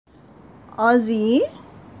Ozzy,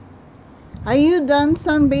 are you done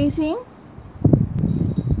sunbathing?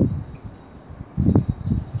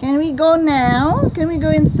 Can we go now? Can we go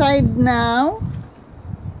inside now?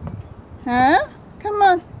 Huh? Come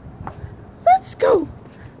on. Let's go.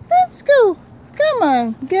 Let's go. Come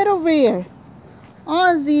on. Get over here.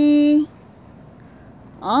 Ozzy.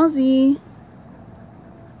 Ozzy.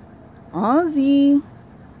 Ozzy.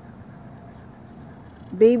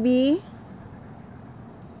 Baby.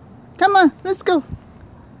 Come on. Let's go.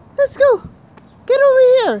 Let's go. Get over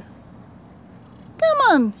here. Come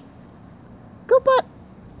on. Go pot.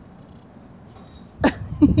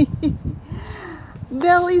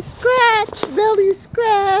 Belly scratch,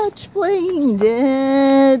 playing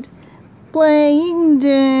dead,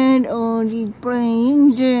 oh she's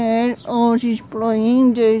playing dead, oh she's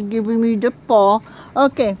playing dead, giving me the paw.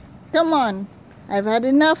 Okay, come on, I've had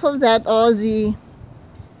enough of that, Ozzy.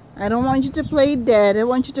 I don't want you to play dead, I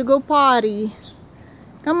want you to go potty.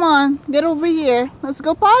 Come on, get over here, let's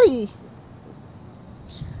go potty.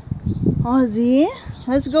 Ozzy,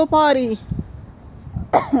 let's go potty.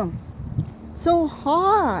 So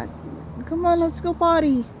hot. Come on, let's go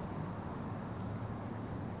potty.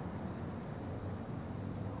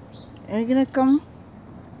 Are you gonna come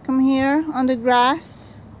here on the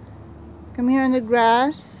grass? Come here on the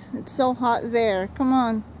grass. It's so hot there. Come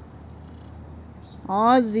on.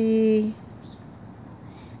 Ozzy.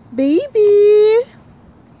 Baby.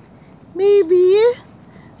 Baby.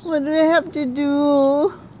 What do I have to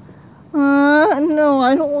do? No,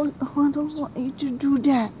 I don't want you to do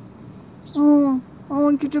that. Oh, I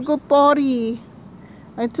want you to go potty.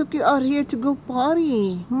 I took you out here to go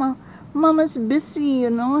potty. Mama's busy, you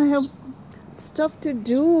know. I have stuff to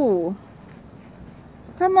do.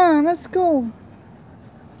 Come on, let's go.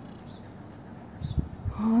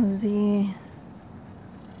 Ozzy.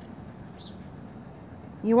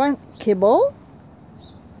 You want kibble?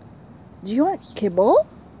 Do you want kibble?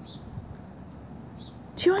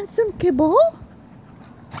 Do you want some kibble?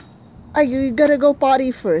 You gotta go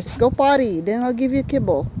potty first. Go potty, then I'll give you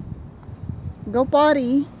kibble. Go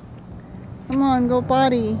potty. Come on, go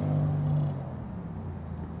potty.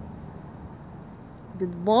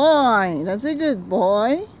 Good boy. That's a good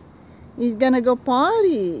boy. He's gonna go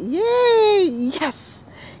potty. Yay! Yes!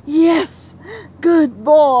 Yes! Good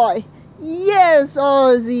boy! Yes,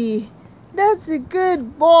 Ozzy! That's a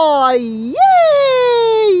good boy!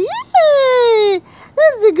 Yay! Yay!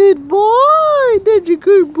 That's a good boy! That's a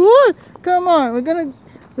good boy! Come on, we're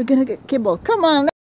gonna get kibble. Come on.